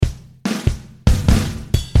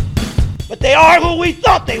but they are who we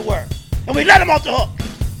thought they were, and we let them off the hook.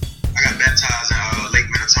 I got baptized in Lake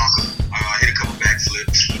Minnetonka. I hit a couple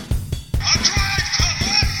backflips. I tried to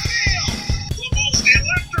left field, the most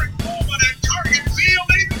electric moment at Target Field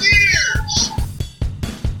in years.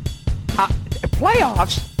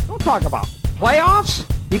 Playoffs? Don't talk about playoffs.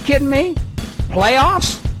 You kidding me?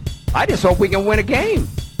 Playoffs? I just hope we can win a game.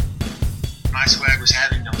 My swag was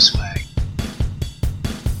having no swag.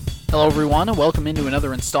 Hello everyone, and welcome into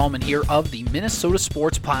another installment here of the Minnesota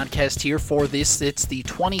Sports Podcast here for this. It's the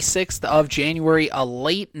 26th of January, a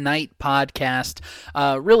late night podcast.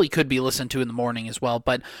 Really could be listened to in the morning as well,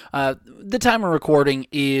 but the time of recording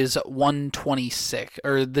is 1:26,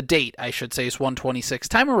 or the date, I should say, is 1:26.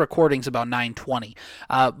 Time of recording is about 9:20,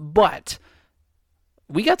 but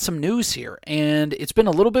we got some news here, and it's been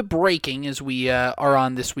a little bit breaking as we are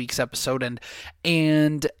on this week's episode,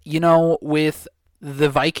 and you know, with the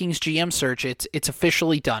Vikings GM search, it's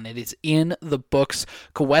officially done. It is in the books.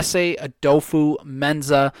 Kwesi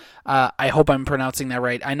Adofo-Mensah. I hope I'm pronouncing that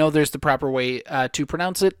right. I know there's the proper way to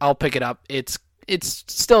pronounce it. I'll pick it up. It's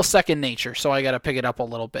still second nature, so I got to pick it up a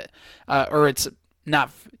little bit. Or it's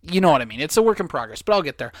not, you know what I mean. It's a work in progress, but I'll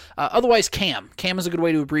get there. Otherwise, Cam. Cam is a good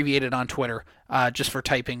way to abbreviate it on Twitter, just for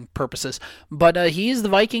typing purposes. But he is the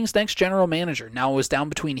Vikings' next general manager. Now it was down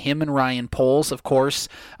between him and Ryan Poles, of course,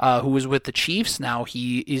 who was with the Chiefs. Now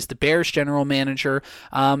he is the Bears' general manager.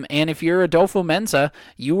 And if you're Adofo-Mensah,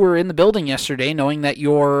 you were in the building yesterday knowing that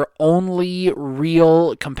your only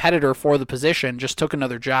real competitor for the position just took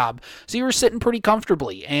another job. So you were sitting pretty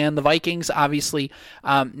comfortably. And the Vikings, obviously,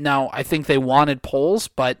 now I think they wanted Poles,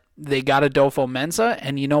 but they got Adofo-Mensah,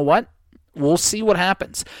 and you know what? We'll see what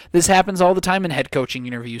happens. This happens all the time in head coaching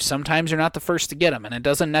interviews. Sometimes you're not the first to get them, and it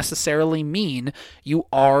doesn't necessarily mean you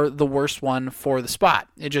are the worst one for the spot.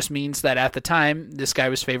 It just means that at the time, this guy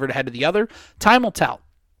was favored ahead of the other. Time will tell.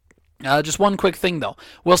 Just one quick thing, though.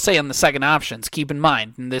 We'll say on the second options, keep in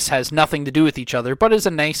mind, and this has nothing to do with each other, but is a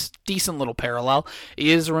nice, decent little parallel,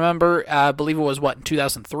 is, remember, I believe it was, in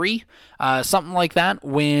 2003? Something like that,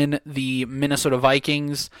 when the Minnesota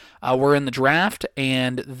Vikings were in the draft,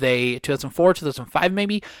 and 2004, 2005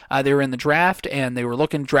 maybe, they were in the draft, and they were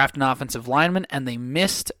looking to draft an offensive lineman, and they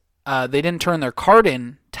missed, they didn't turn their card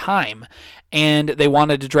in time, and they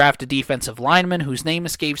wanted to draft a defensive lineman whose name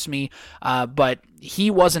escapes me, but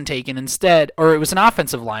he wasn't taken. Instead, or it was an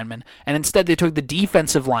offensive lineman, and instead they took the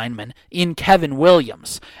defensive lineman in Kevin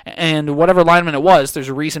Williams. And whatever lineman it was, there's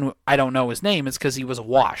a reason I don't know his name. It's because he was a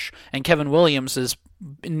wash, and Kevin Williams is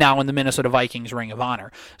now in the Minnesota Vikings Ring of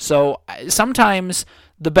Honor. So sometimes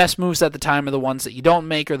the best moves at the time are the ones that you don't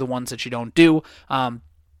make or the ones that you don't do.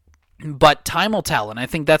 But time will tell, and I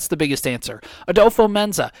think that's the biggest answer.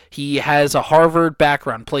 Adofo-Mensah, he has a Harvard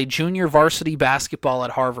background, played junior varsity basketball at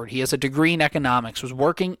Harvard. He has a degree in economics, was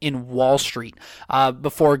working in Wall Street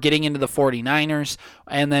before getting into the 49ers,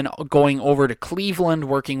 and then going over to Cleveland,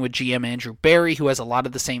 working with GM Andrew Berry, who has a lot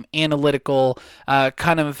of the same analytical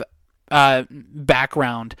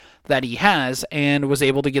background that he has, and was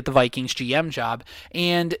able to get the Vikings GM job.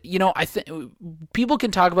 And, you know, I think people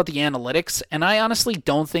can talk about the analytics, and I honestly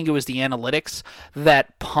don't think it was the analytics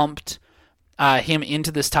that pumped him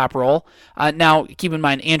into this top role. Now, keep in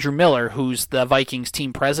mind, Andrew Miller, who's the Vikings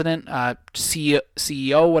team president,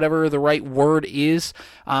 CEO, whatever the right word is,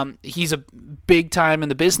 he's a big time in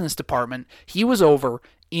the business department. He was over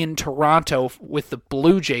in Toronto with the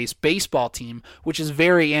Blue Jays baseball team, which is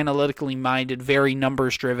very analytically minded, very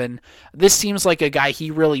numbers driven. This seems like a guy he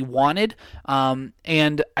really wanted,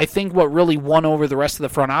 and I think what really won over the rest of the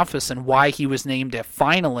front office and why he was named a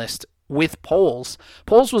finalist with Poles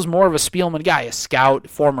was more of a Spielman guy, a scout,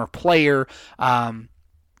 former player,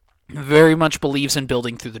 very much believes in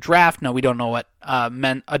building through the draft. Now, we don't know what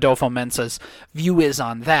Adofo-Mensah's view is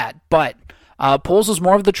on that, but Poles was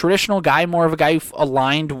more of the traditional guy, more of a guy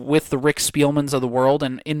aligned with the Rick Spielmans of the world,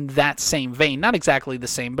 and in that same vein, not exactly the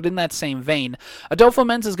same, but in that same vein,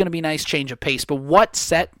 Adofo-Mensah is going to be a nice change of pace, but what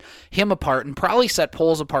set him apart, and probably set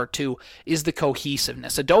Poles apart too, is the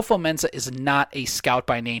cohesiveness. Adofo-Mensah is not a scout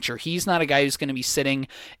by nature. He's not a guy who's going to be sitting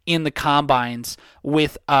in the combines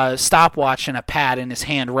with a stopwatch and a pad in his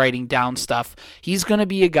hand writing down stuff. He's going to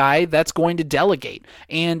be a guy that's going to delegate,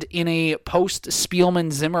 and in a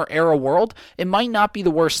post-Spielman-Zimmer era world, it might not be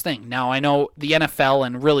the worst thing. Now, I know the NFL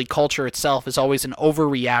and really culture itself is always an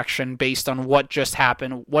overreaction based on what just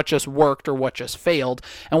happened, what just worked, or what just failed.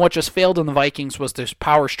 And what just failed in the Vikings was this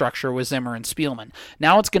power structure with Zimmer and Spielman.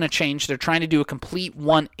 Now it's going to change. They're trying to do a complete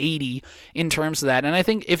 180 in terms of that. And I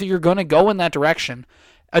think if you're going to go in that direction,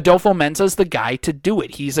 Adofo-Mensah is the guy to do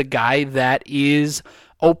it. He's a guy that is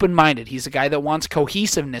open-minded. He's a guy that wants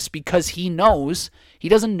cohesiveness because he knows he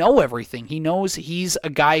doesn't know everything. He knows he's a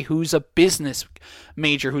guy who's a business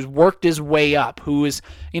major, who's worked his way up, who is,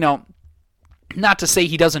 not to say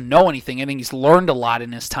he doesn't know anything. I think he's learned a lot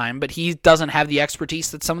in his time, but he doesn't have the expertise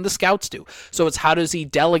that some of the scouts do. So it's how does he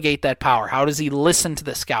delegate that power? How does he listen to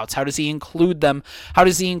the scouts? How does he include them? How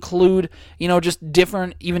does he include, just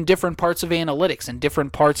different parts of analytics and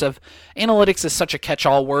different parts of analytics is such a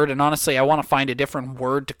catch-all word. And honestly, I want to find a different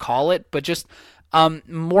word to call it, but just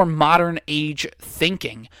more modern age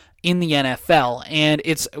thinking in the NFL, and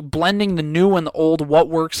it's blending the new and the old, what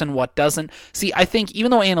works and what doesn't. See, I think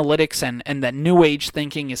even though analytics and that new age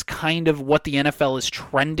thinking is kind of what the NFL is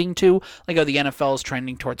trending to, like how the NFL is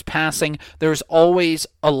trending towards passing, there's always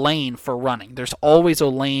a lane for running. There's always a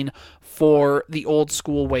lane for the old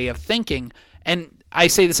school way of thinking, and I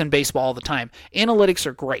say this in baseball all the time. Analytics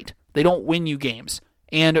are great. They don't win you games,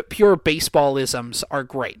 and pure baseballisms are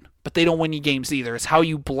great, but they don't win you games either. It's how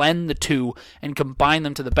you blend the two and combine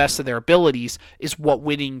them to the best of their abilities is what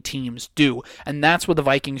winning teams do. And that's what the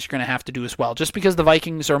Vikings are going to have to do as well. Just because the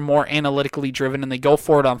Vikings are more analytically driven and they go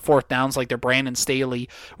for it on fourth downs like they're Brandon Staley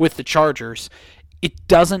with the Chargers, it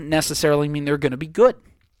doesn't necessarily mean they're going to be good.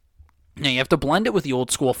 Now, you have to blend it with the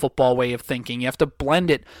old school football way of thinking. You have to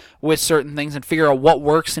blend it with certain things and figure out what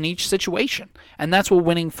works in each situation. And that's what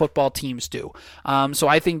winning football teams do. So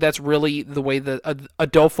I think that's really the way that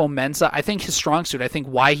Adolfo Mensa, I think his strong suit, I think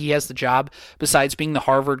why he has the job, besides being the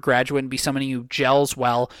Harvard graduate and be somebody who gels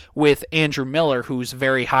well with Andrew Miller, who's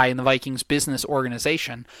very high in the Vikings business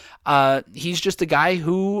organization. He's just a guy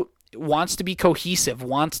who wants to be cohesive,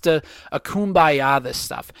 wants to kumbaya this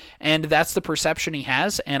stuff. And that's the perception he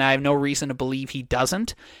has, and I have no reason to believe he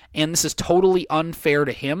doesn't. And this is totally unfair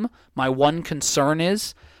to him. My one concern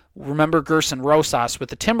is, remember Gerson Rosas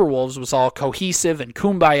with the Timberwolves was all cohesive and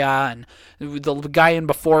kumbaya, and the guy in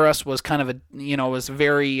before us was kind of was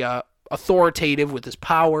very authoritative with his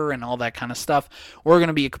power and all that kind of stuff. We're going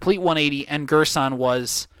to be a complete 180, and Gerson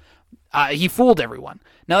was... he fooled everyone.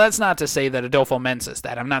 Now, that's not to say that Adolfo Mensa is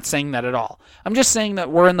that. I'm not saying that at all. I'm just saying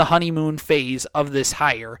that we're in the honeymoon phase of this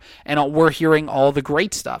hire, and we're hearing all the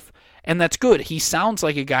great stuff. And that's good. He sounds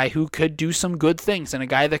like a guy who could do some good things, and a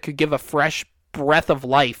guy that could give a fresh breath of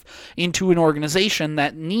life into an organization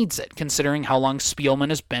that needs it, considering how long Spielman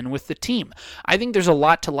has been with the team. I think there's a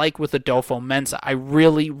lot to like with Adolfo Mensa. I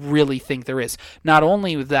really, really think there is. Not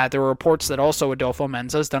only that, there are reports that also Adolfo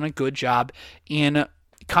Mensa has done a good job in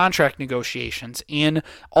contract negotiations, in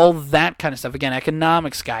all that kind of stuff. Again,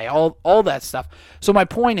 economics guy, all that stuff. So my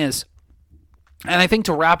point is, and I think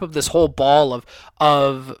to wrap up this whole ball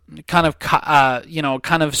of kind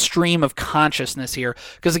of stream of consciousness here,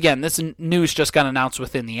 because again, this news just got announced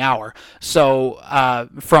within the hour. So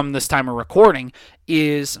from this time of recording,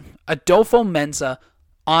 is Adolfo Mensa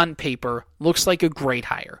on paper looks like a great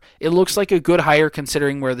hire. It looks like a good hire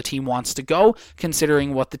considering where the team wants to go,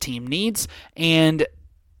 considering what the team needs, and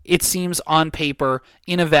it seems on paper,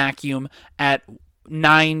 in a vacuum, at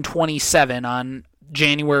 9/27 on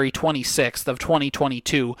January 26th of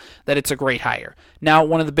 2022, that it's a great hire. Now,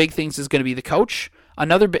 one of the big things is going to be the coach. And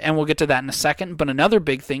we'll get to that in a second, but another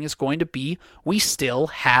big thing is going to be we still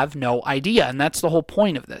have no idea, and that's the whole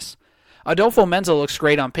point of this. Adolfo Mensa looks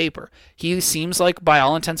great on paper. He seems like, by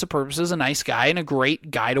all intents and purposes, a nice guy and a great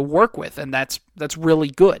guy to work with, and that's really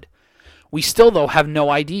good. We still, though, have no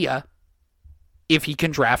idea if he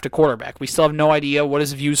can draft a quarterback. We still have no idea what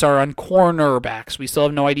his views are on cornerbacks. We still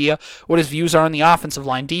have no idea what his views are on the offensive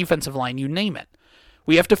line, defensive line, you name it.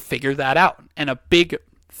 We have to figure that out. And a big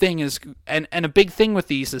thing is, and a big thing with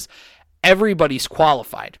these is everybody's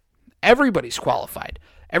qualified. Everybody's qualified.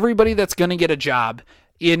 Everybody that's going to get a job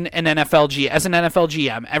in an NFL as an NFL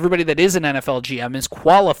GM, everybody that is an NFL GM is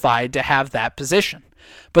qualified to have that position.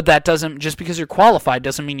 But that doesn't, just because you're qualified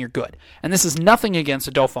doesn't mean you're good. And this is nothing against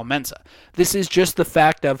Adolfo Mensa. This is just the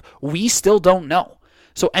fact of we still don't know.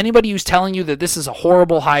 So anybody who's telling you that this is a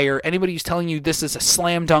horrible hire, anybody who's telling you this is a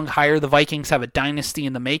slam dunk hire, the Vikings have a dynasty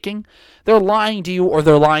in the making, they're lying to you, or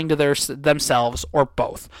they're lying to themselves, or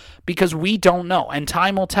both. Because we don't know, and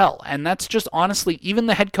time will tell. And that's just honestly, even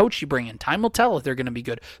the head coach you bring in, time will tell if they're going to be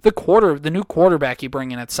good. The new quarterback you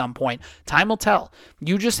bring in at some point, time will tell.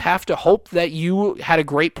 You just have to hope that you had a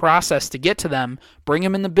great process to get to them, bring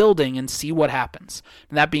them in the building, and see what happens.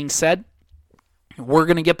 And that being said, we're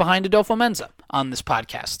going to get behind Adolfo Mensa on this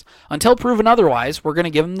podcast. Until proven otherwise, we're going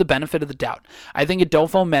to give him the benefit of the doubt. I think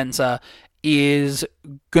Adolfo Mensa is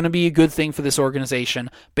going to be a good thing for this organization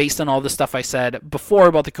based on all the stuff I said before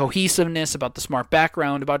about the cohesiveness, about the smart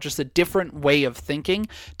background, about just a different way of thinking.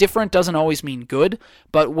 Different doesn't always mean good,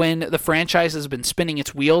 but when the franchise has been spinning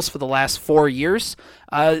its wheels for the last 4 years,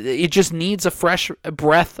 it just needs a fresh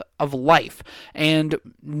breath of life. And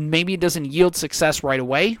maybe it doesn't yield success right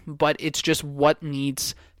away, but it's just what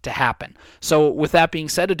needs to happen. So with that being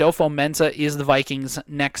said, Adolfo-Mensah is the Vikings'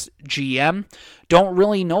 next GM. Don't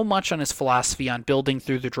really know much on his philosophy on building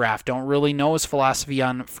through the draft. Don't really know his philosophy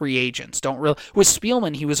on free agents. With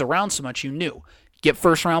Spielman, he was around so much, you knew. Get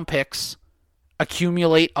first round picks,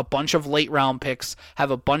 accumulate a bunch of late round picks, have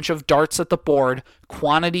a bunch of darts at the board,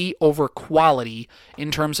 quantity over quality in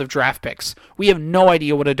terms of draft picks. We have no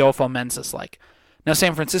idea what Adolfo-Mensah is like. Now,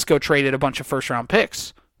 San Francisco traded a bunch of first round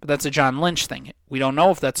picks, but that's a John Lynch thing. We don't know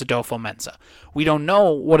if that's Adolfo-Mensah. We don't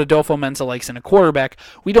know what Adolfo-Mensah likes in a quarterback.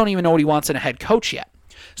 We don't even know what he wants in a head coach yet.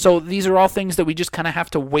 So these are all things that we just kind of have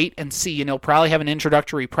to wait and see. And he'll probably have an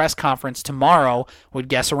introductory press conference tomorrow, would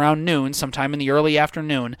guess around noon, sometime in the early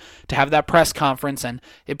afternoon, to have that press conference. And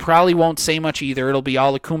it probably won't say much either. It'll be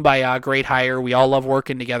all a kumbaya, great hire, we all love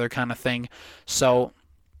working together kind of thing. So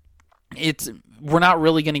we're not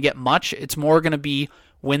really going to get much. It's more going to be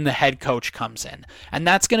when the head coach comes in. And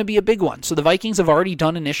that's going to be a big one. So the Vikings have already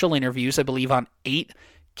done initial interviews, I believe, on 8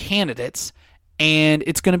 candidates. And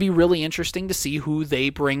it's going to be really interesting to see who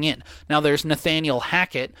they bring in. Now, there's Nathaniel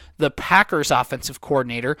Hackett, the Packers offensive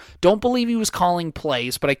coordinator. Don't believe he was calling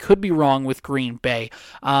plays, but I could be wrong with Green Bay.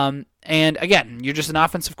 And again, you're just an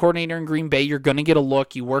offensive coordinator in Green Bay. You're going to get a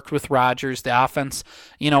look. You worked with Rodgers, the offense,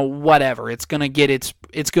 whatever. It's going to get its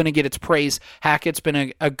praise. Hackett's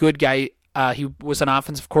been a good guy. He was an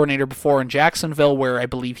offensive coordinator before in Jacksonville, where I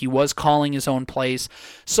believe he was calling his own plays.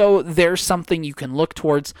 So there's something you can look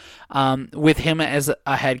towards with him as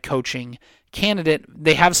a head coaching candidate.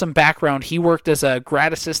 They have some background. He worked as a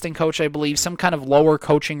grad assistant coach, I believe, some kind of lower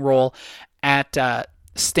coaching role at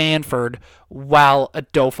Stanford while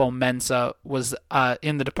Adolfo-Mensah was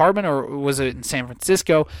in the department, or was it in San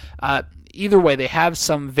Francisco? Either way, they have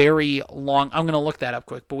some very long, I'm going to look that up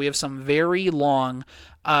quick, but we have some very long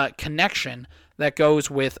connection that goes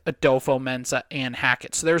with Adolfo-Mensah and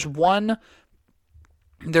Hackett. So there's one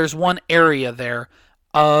area there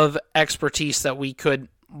of expertise that we could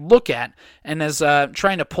look at. And as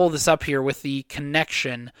trying to pull this up here with the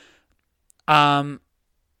connection, to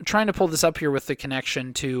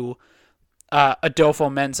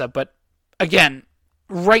Adolfo-Mensah. But again,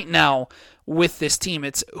 right now with this team,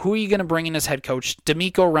 it's who are you going to bring in as head coach?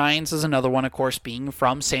 DeMeco Ryans is another one, of course, being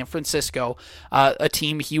from San Francisco, a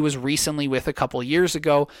team he was recently with a couple years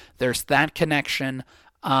ago. There's that connection.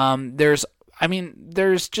 There's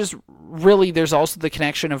also the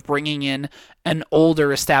connection of bringing in an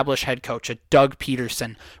older established head coach, a Doug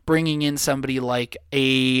Peterson, bringing in somebody like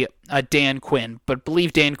a Dan Quinn, but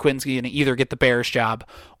believe Dan Quinn's going to either get the Bears job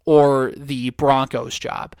or the Broncos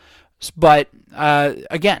job. But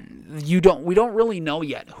again, we don't really know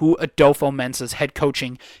yet who Adolfo-Mensah's head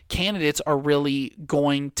coaching candidates are really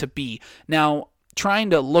going to be. Now, trying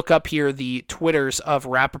to look up here the Twitters of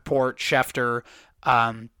Rappaport, Schefter,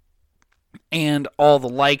 and all the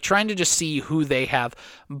like, trying to just see who they have.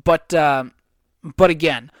 But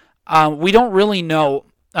again, we don't really know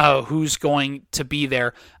who's going to be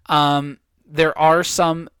there. There are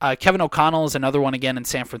some, Kevin O'Connell is another one again in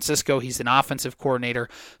San Francisco. He's an offensive coordinator.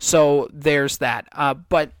 So there's that.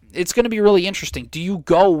 But it's going to be really interesting. Do you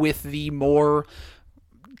go with the more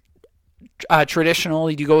traditional,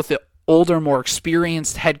 do you go with the older, more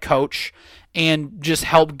experienced head coach and just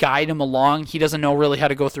help guide him along? He doesn't know really how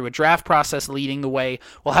to go through a draft process leading the way.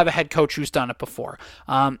 We'll have a head coach who's done it before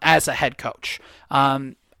as a head coach.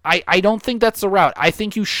 I don't think that's the route. I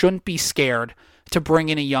think you shouldn't be scared to bring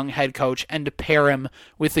in a young head coach and to pair him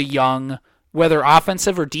with a young, whether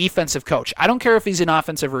offensive or defensive coach. I don't care if he's an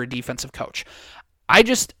offensive or a defensive coach. I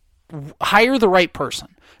just hire the right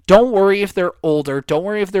person. Don't worry if they're older. Don't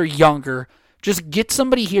worry if they're younger. Just get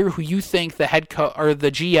somebody here who you think the head coach or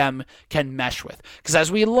the GM can mesh with. Because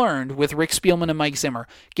as we learned with Rick Spielman and Mike Zimmer,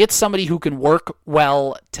 get somebody who can work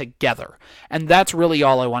well together. And that's really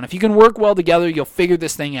all I want. If you can work well together, you'll figure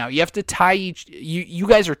this thing out. You have to tie you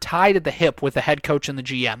guys are tied at the hip with the head coach and the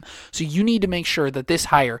GM. So you need to make sure that this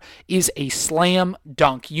hire is a slam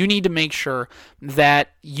dunk. You need to make sure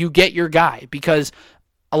that you get your guy, because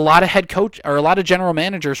a lot of head coach or a lot of general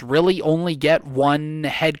managers really only get one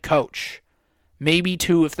head coach. Maybe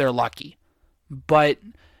 2 if they're lucky. But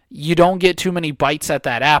you don't get too many bites at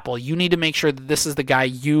that apple. You need to make sure that this is the guy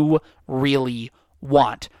you really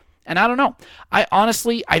want. And I don't know.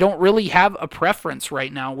 I don't really have a preference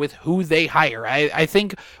right now with who they hire. I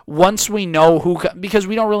think once we know because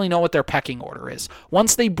we don't really know what their pecking order is.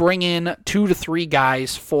 Once they bring in 2 to 3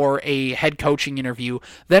 guys for a head coaching interview,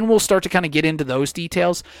 then we'll start to kind of get into those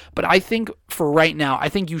details. But I think for right now, I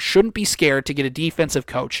think you shouldn't be scared to get a defensive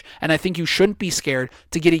coach, and I think you shouldn't be scared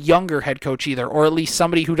to get a younger head coach either, or at least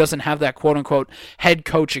somebody who doesn't have that quote-unquote head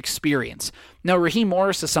coach experience. Now, Raheem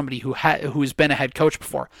Morris is somebody who's been a head coach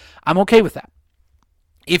before. I'm okay with that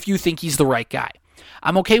if you think he's the right guy.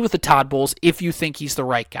 I'm okay with the Todd Bowles if you think he's the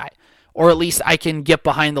right guy. Or at least I can get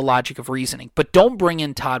behind the logic of reasoning. But don't bring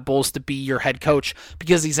in Todd Bowles to be your head coach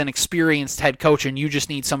because he's an experienced head coach and you just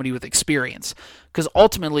need somebody with experience. Because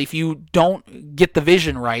ultimately, if you don't get the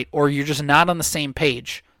vision right or you're just not on the same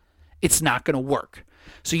page, it's not going to work.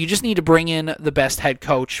 So you just need to bring in the best head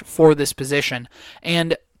coach for this position.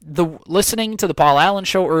 And listening to the Paul Allen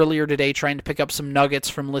show earlier today, trying to pick up some nuggets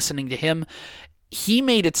from listening to him, he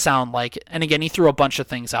made it sound like, and again, he threw a bunch of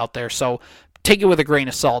things out there, so take it with a grain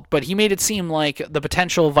of salt, but he made it seem like the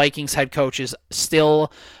potential Vikings head coach is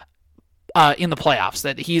still in the playoffs,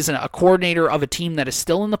 that he's a coordinator of a team that is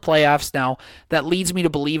still in the playoffs now. That leads me to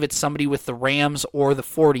believe it's somebody with the Rams or the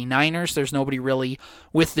 49ers. There's nobody really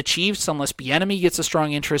with the Chiefs unless Bieniemy gets a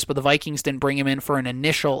strong interest, but the Vikings didn't bring him in for an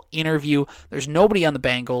initial interview. There's nobody on the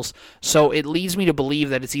Bengals, so it leads me to believe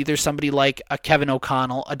that it's either somebody like a Kevin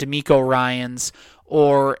O'Connell, a DeMeco Ryans,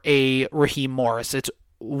 or a Raheem Morris. It's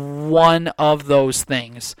one of those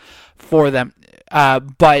things for them.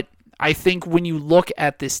 But I think when you look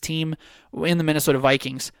at this team in the Minnesota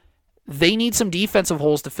Vikings, they need some defensive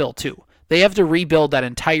holes to fill too. They have to rebuild that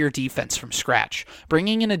entire defense from scratch.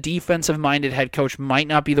 Bringing in a defensive-minded head coach might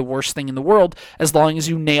not be the worst thing in the world as long as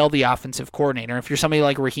you nail the offensive coordinator. If you're somebody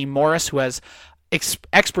like Raheem Morris who has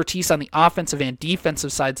expertise on the offensive and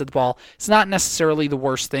defensive sides of the ball, it's not necessarily the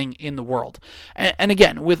worst thing in the world. And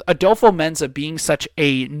again, with Adolfo Menza being such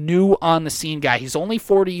a new on-the-scene guy, he's only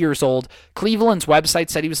 40 years old. Cleveland's website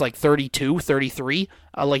said he was like 32, 33,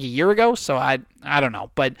 like a year ago, so I don't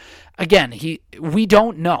know. But again, we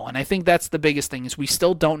don't know, and I think that's the biggest thing is we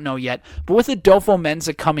still don't know yet. But with Adolfo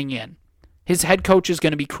Menza coming in, his head coach is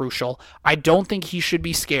going to be crucial. I don't think he should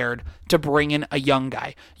be scared to bring in a young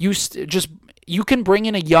guy. You can bring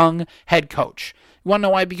in a young head coach. You want to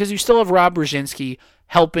know why? Because you still have Rob Brzezinski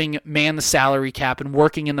helping man the salary cap and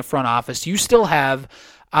working in the front office. You still have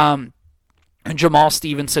Jamal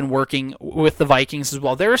Stevenson working with the Vikings as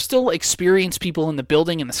well. There are still experienced people in the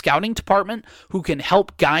building and the scouting department who can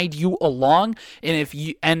help guide you along. And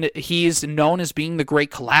he is known as being the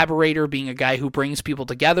great collaborator, being a guy who brings people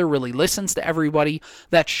together, really listens to everybody.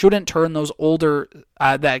 That shouldn't turn those older,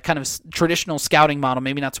 that kind of traditional scouting model,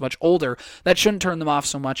 maybe not so much older, that shouldn't turn them off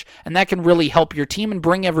so much. And that can really help your team and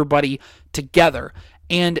bring everybody together.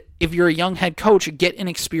 And if you're a young head coach, get an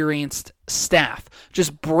experienced staff.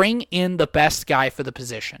 Just bring in the best guy for the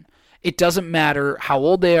position. It doesn't matter how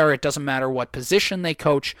old they are. It doesn't matter what position they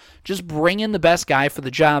coach. Just bring in the best guy for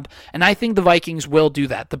the job. And I think the Vikings will do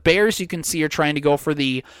that. The Bears, you can see, are trying to go for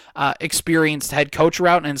the experienced head coach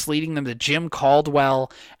route, and it's leading them to Jim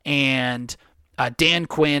Caldwell and Dan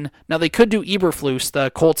Quinn. Now they could do Eberflus, the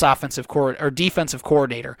Colts defensive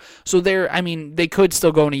coordinator. So they could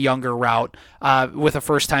still go in a younger route with a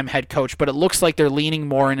first-time head coach, but it looks like they're leaning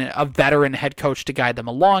more in a veteran head coach to guide them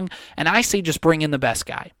along. And I say just bring in the best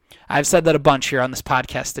guy. I've said that a bunch here on this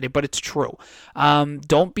podcast today, but it's true.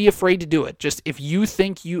 Don't be afraid to do it. Just if you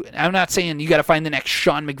think I'm not saying you got to find the next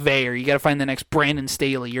Sean McVay or you got to find the next Brandon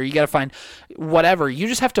Staley or you got to find whatever. You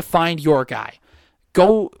just have to find your guy.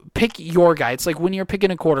 Go pick your guy. It's like when you're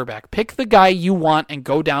picking a quarterback. Pick the guy you want and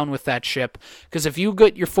go down with that ship. Because if you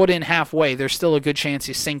get your foot in halfway, there's still a good chance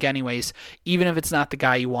you sink anyways, even if it's not the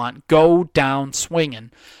guy you want. Go down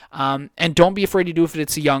swinging. And don't be afraid to do it if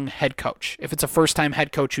it's a young head coach. If it's a first-time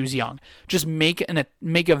head coach who's young. Just make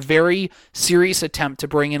a very serious attempt to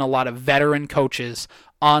bring in a lot of veteran coaches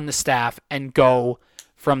on the staff and go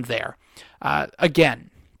from there.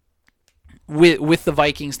 Again, with the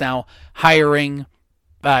Vikings now hiring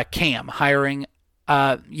Cam, hiring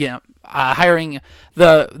the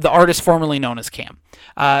artist formerly known as Cam,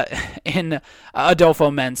 in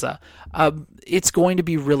Adolfo Menza. It's going to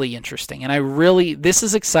be really interesting, and this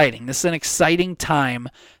is exciting. This is an exciting time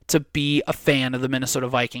to be a fan of the Minnesota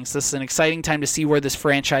Vikings. This is an exciting time to see where this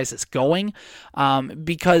franchise is going,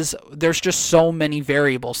 because there's just so many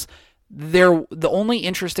variables. The only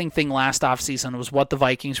interesting thing last offseason was what the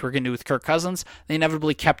Vikings were going to do with Kirk Cousins. They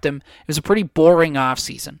inevitably kept him. It was a pretty boring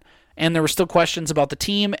offseason. And there were still questions about the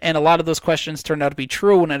team, and a lot of those questions turned out to be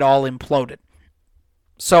true when it all imploded.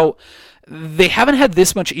 So they haven't had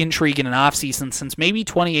this much intrigue in an offseason since maybe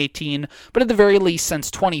 2018, but at the very least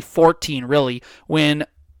since 2014, really, when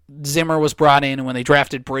Zimmer was brought in and when they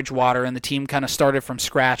drafted Bridgewater and the team kind of started from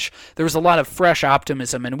scratch. There was a lot of fresh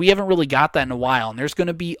optimism, and we haven't really got that in a while, and there's going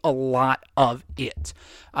to be a lot of it.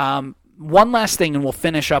 One last thing, and we'll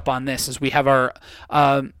finish up on this, as we have our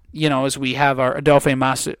Adolphe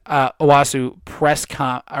Owasu press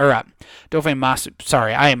Adolphe Masu,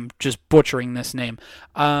 sorry, I am just butchering this name.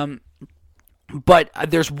 But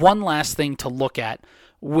there's one last thing to look at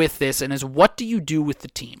with this, and is what do you do with the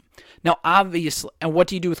team? Now, obviously, and what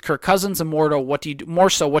do you do with Kirk Cousins and what do you do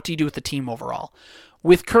with the team overall?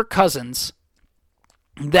 With Kirk Cousins,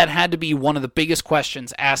 that had to be one of the biggest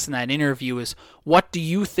questions asked in that interview is, what do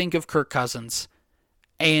you think of Kirk Cousins?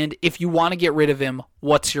 And if you want to get rid of him,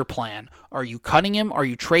 what's your plan? Are you cutting him? Are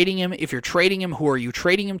you trading him? If you're trading him, who are you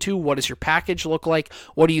trading him to? What does your package look like?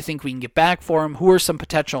 What do you think we can get back for him? Who are some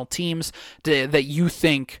potential teams that you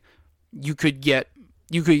think you could get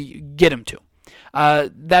him to?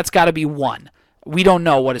 That's got to be one. We don't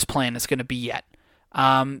know what his plan is going to be yet.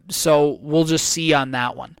 So we'll just see on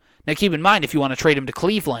that one. Now keep in mind, if you want to trade him to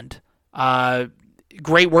Cleveland,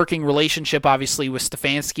 great working relationship obviously with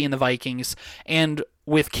Stefanski and the Vikings, and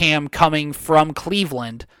with Cam coming from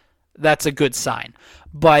Cleveland, that's a good sign.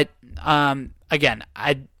 But again,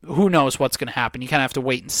 who knows what's going to happen? You kind of have to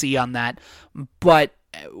wait and see on that. But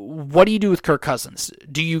what do you do with Kirk Cousins?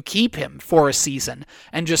 Do you keep him for a season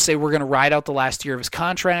and just say, we're going to ride out the last year of his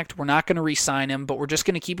contract, we're not going to re-sign him, but we're just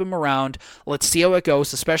going to keep him around, let's see how it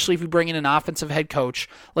goes, especially if you bring in an offensive head coach,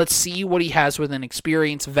 let's see what he has with an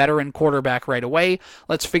experienced veteran quarterback right away,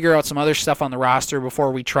 let's figure out some other stuff on the roster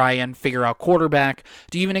before we try and figure out quarterback?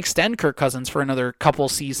 Do you even extend Kirk Cousins for another couple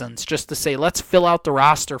seasons just to say, let's fill out the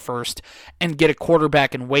roster first and get a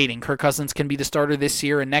quarterback in waiting? Kirk Cousins can be the starter this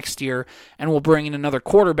year and next year, and we'll bring in another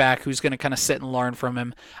quarterback who's going to kind of sit and learn from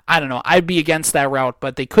him. I don't know. I'd be against that route,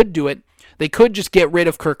 but they could do it. They could just get rid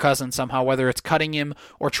of Kirk Cousins somehow, whether it's cutting him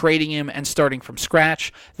or trading him and starting from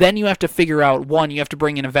scratch. Then you have to figure out, one, you have to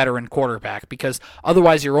bring in a veteran quarterback, because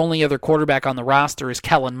otherwise your only other quarterback on the roster is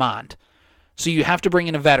Kellen Mond. So you have to bring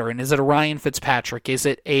in a veteran. Is it a Ryan Fitzpatrick?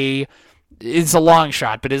 It's a long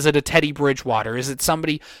shot, but is it a Teddy Bridgewater? Is it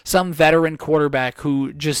some veteran quarterback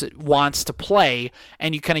who just wants to play,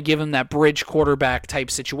 and you kind of give him that bridge quarterback type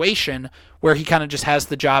situation where he kind of just has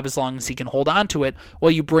the job as long as he can hold on to it while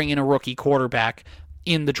you bring in a rookie quarterback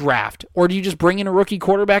in the draft? Or do you just bring in a rookie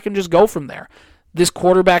quarterback and just go from there? This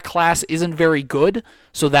quarterback class isn't very good,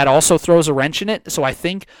 so that also throws a wrench in it. So I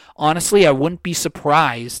think, honestly, I wouldn't be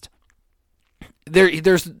surprised.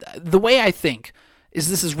 There's the way I think is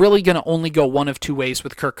this is really going to only go one of two ways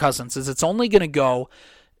with Kirk Cousins, is it's only going to go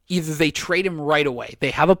either they trade him right away.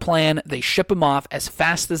 They have a plan, they ship him off as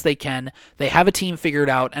fast as they can, they have a team figured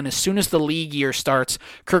out, and as soon as the league year starts,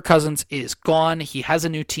 Kirk Cousins is gone, he has a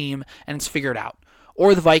new team, and it's figured out.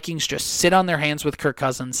 Or the Vikings just sit on their hands with Kirk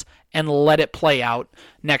Cousins and let it play out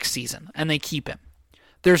next season, and they keep him.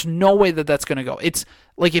 There's no way that that's going to go. It's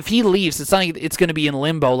like if he leaves, it's not like it's going to be in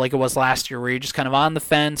limbo like it was last year, where you're just kind of on the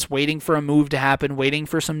fence, waiting for a move to happen, waiting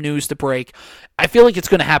for some news to break. I feel like it's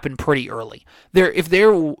going to happen pretty early.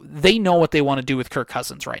 They know what they want to do with Kirk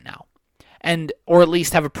Cousins right now, or at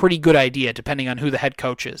least have a pretty good idea, depending on who the head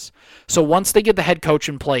coach is. So once they get the head coach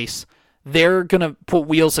in place, they're going to put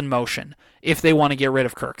wheels in motion if they want to get rid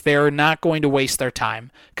of Kirk. They're not going to waste their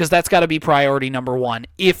time, because that's got to be priority number one.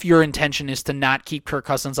 If your intention is to not keep Kirk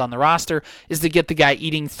Cousins on the roster, is to get the guy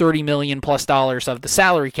eating $30 million plus of the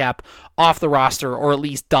salary cap off the roster, or at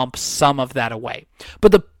least dump some of that away.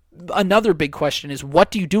 But another big question is, what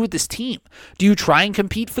do you do with this team? Do you try and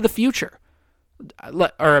compete for the future?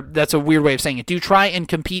 Or that's a weird way of saying it. Do you try and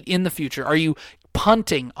compete in the future? Are you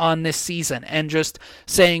punting on this season and just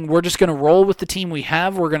saying, we're just going to roll with the team we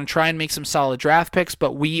have, we're going to try and make some solid draft picks,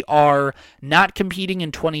 but we are not competing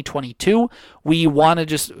in 2022. We want to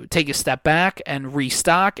just take a step back and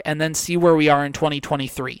restock and then see where we are in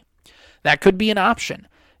 2023. That could be an option.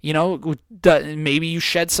 You know, maybe you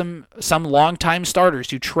shed some long-time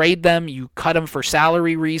starters. You trade them, you cut them for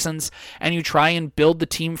salary reasons, and you try and build the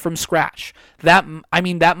team from scratch. That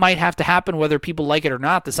might have to happen whether people like it or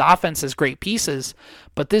not. This offense has great pieces,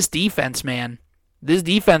 but this defense, man, this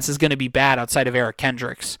defense is going to be bad outside of Eric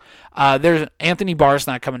Kendricks. There's Anthony Barr's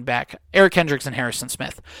not coming back. Eric Kendricks and Harrison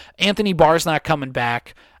Smith. Anthony Barr's not coming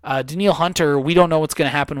back. Danielle Hunter, we don't know what's going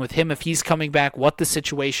to happen with him, if he's coming back, what the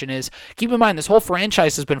situation is. Keep in mind, this whole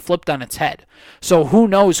franchise has been flipped on its head. So who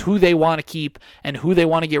knows who they want to keep and who they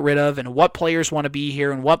want to get rid of and what players want to be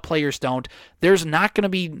here and what players don't. There's not going to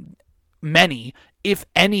be many, if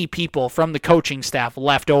any, people from the coaching staff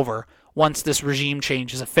left over once this regime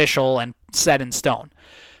change is official and set in stone.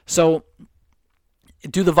 So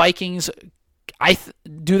do the Vikings,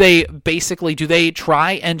 do they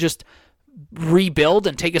try and just rebuild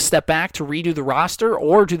and take a step back to redo the roster,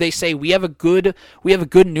 or do they say we have a good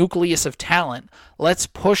nucleus of talent, let's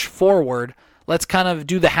push forward, let's kind of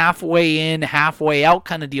do the halfway in, halfway out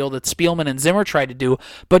kind of deal that Spielman and Zimmer tried to do,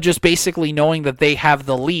 but just basically knowing that they have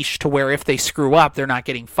the leash to where if they screw up, they're not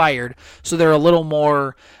getting fired, so they're a little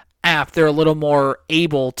more apt, they're a little more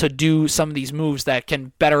able to do some of these moves that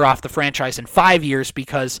can better off the franchise in 5 years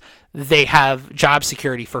because they have job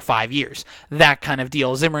security for 5 years. That kind of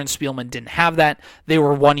deal. Zimmer and Spielman didn't have that. They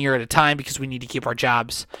were 1 year at a time because we need to keep our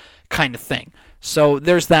jobs kind of thing. So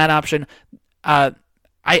there's that option. I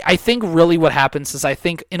think really what happens is, I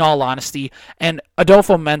think in all honesty, and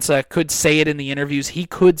Adolfo Mensa could say it in the interviews, he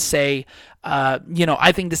could say,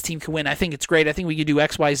 I think this team can win. I think it's great. I think we could do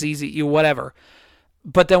X, Y, Z, whatever.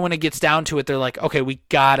 But then when it gets down to it, they're like, okay, we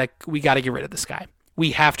gotta get rid of this guy.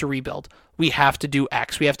 We have to rebuild. We have to do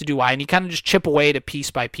X. We have to do Y. And you kind of just chip away at it piece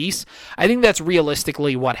by piece. I think that's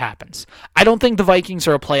realistically what happens. I don't think the Vikings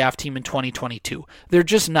are a playoff team in 2022. They're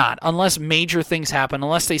just not, unless major things happen,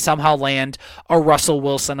 unless they somehow land a Russell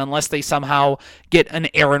Wilson, unless they somehow get an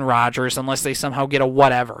Aaron Rodgers, unless they somehow get a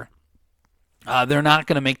whatever. They're not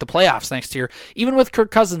going to make the playoffs next year. Even with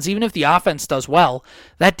Kirk Cousins, even if the offense does well,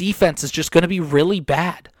 that defense is just going to be really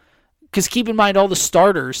bad. Because keep in mind, all the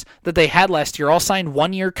starters that they had last year all signed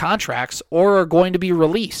 1-year contracts or are going to be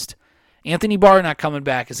released. Anthony Barr not coming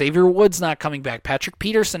back. Xavier Woods not coming back. Patrick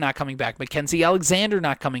Peterson not coming back. Mackenzie Alexander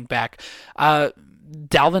not coming back.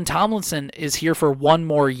 Dalvin Tomlinson is here for 1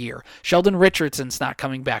 more year. Sheldon Richardson's not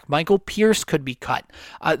coming back. Michael Pierce could be cut.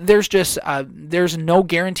 There's no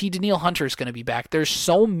guarantee Danielle Hunter's going to be back. There's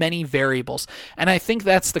so many variables. And I think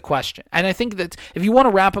that's the question. And I think that if you want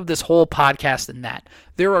to wrap up this whole podcast in that,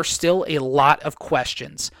 there are still a lot of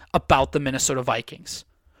questions about the Minnesota Vikings.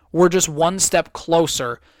 We're just one step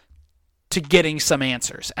closer to getting some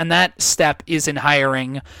answers. And that step is in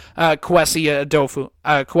hiring Kwesi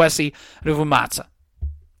Adofo-Mensah.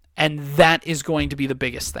 And that is going to be the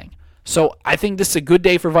biggest thing. So I think this is a good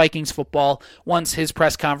day for Vikings football once his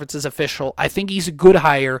press conference is official. I think he's a good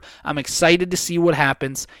hire. I'm excited to see what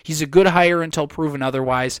happens. He's a good hire until proven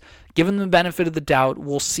otherwise. Give him the benefit of the doubt.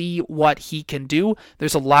 We'll see what he can do.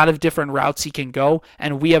 There's a lot of different routes he can go,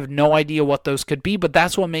 and we have no idea what those could be, but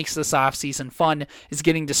that's what makes this offseason fun, is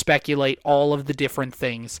getting to speculate all of the different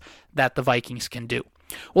things that the Vikings can do.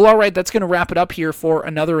 Well, all right, that's going to wrap it up here for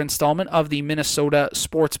another installment of the Minnesota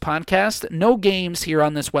Sports Podcast. No games here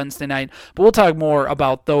on this Wednesday night, but we'll talk more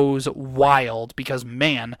about those Wild, because,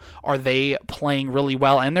 man, are they playing really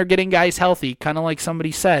well, and they're getting guys healthy, kind of like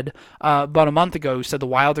somebody said about a month ago, who said the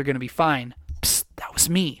Wild are going to be fine. Psst, that was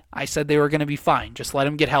me. I said they were going to be fine. Just let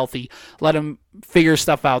them get healthy. Let them figure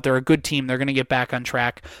stuff out. They're a good team. They're going to get back on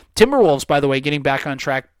track. Timberwolves, by the way, getting back on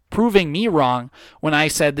track, proving me wrong when I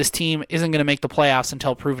said this team isn't going to make the playoffs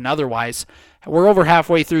until proven otherwise. We're over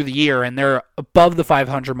halfway through the year, and they're above the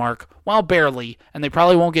 500 mark, well, barely, and they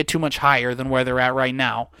probably won't get too much higher than where they're at right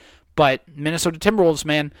now. But Minnesota Timberwolves,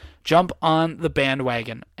 man, jump on the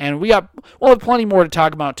bandwagon. And we'll have plenty more to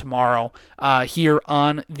talk about tomorrow here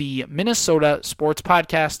on the Minnesota Sports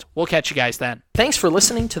Podcast. We'll catch you guys then. Thanks for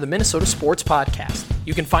listening to the Minnesota Sports Podcast.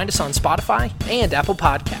 You can find us on Spotify and Apple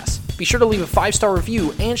Podcasts. Be sure to leave a 5-star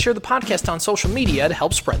review and share the podcast on social media to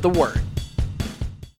help spread the word.